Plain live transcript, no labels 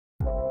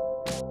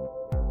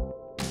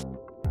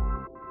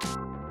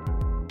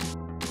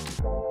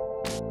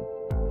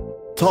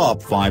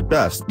Top 5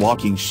 Best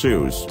Walking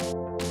Shoes.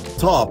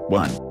 Top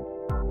 1.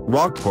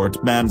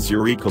 Rockport Men's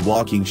Eureka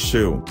Walking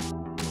Shoe.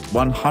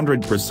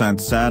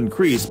 100% Sand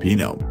Crease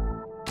Biom.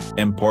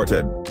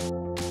 Imported.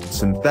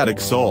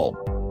 Synthetic sole.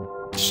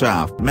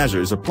 Shaft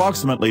measures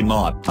approximately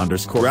not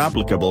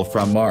applicable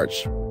from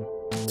March.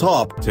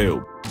 Top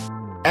 2.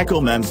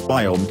 ECCO Men's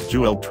Biom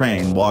Fjuel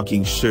Train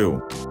Walking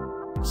Shoe.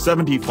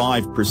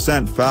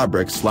 75%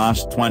 fabric /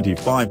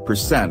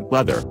 25%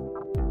 leather.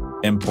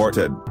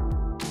 Imported.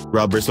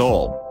 Rubber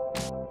sole.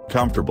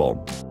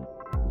 Comfortable.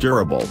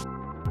 Durable.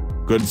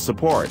 Good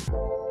support.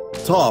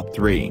 Top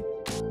 3.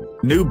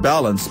 New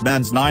Balance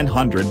Men's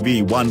 900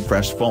 V1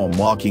 Fresh Foam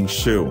Walking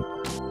Shoe.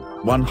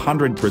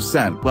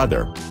 100%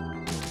 leather.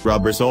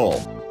 Rubber sole.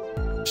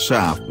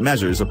 Shaft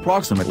measures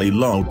approximately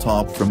low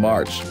top from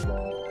arch.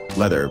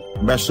 Leather,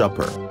 mesh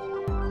upper.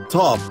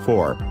 Top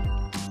 4.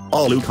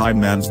 OLUKAI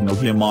Men's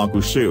Nohea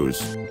Moku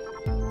Shoes.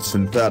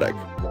 Synthetic.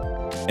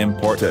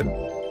 Imported.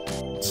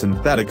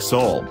 Synthetic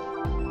sole.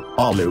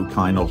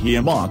 OLUKAI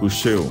Nohea Moku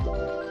Shoe.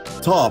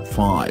 Top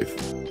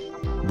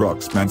 5.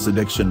 Brooks Men's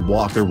Addiction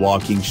Walker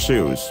Walking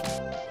Shoes.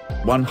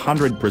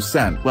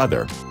 100%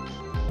 leather.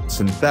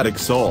 Synthetic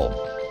sole.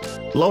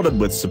 Loaded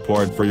with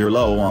support for your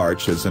low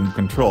arches and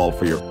control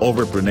for your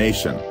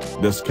overpronation,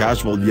 this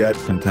casual yet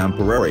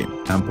contemporary.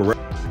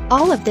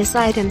 All of these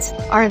items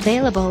are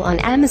available on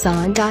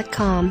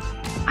Amazon.com.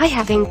 I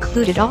have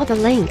included all the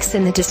links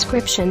in the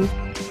description.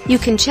 You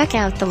can check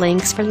out the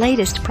links for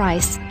latest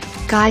price.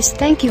 Guys,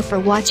 thank you for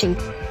watching.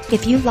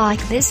 If you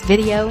like this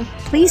video,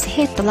 please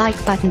hit the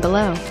like button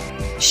below.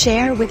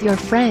 Share with your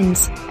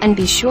friends, and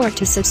be sure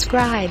to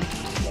subscribe.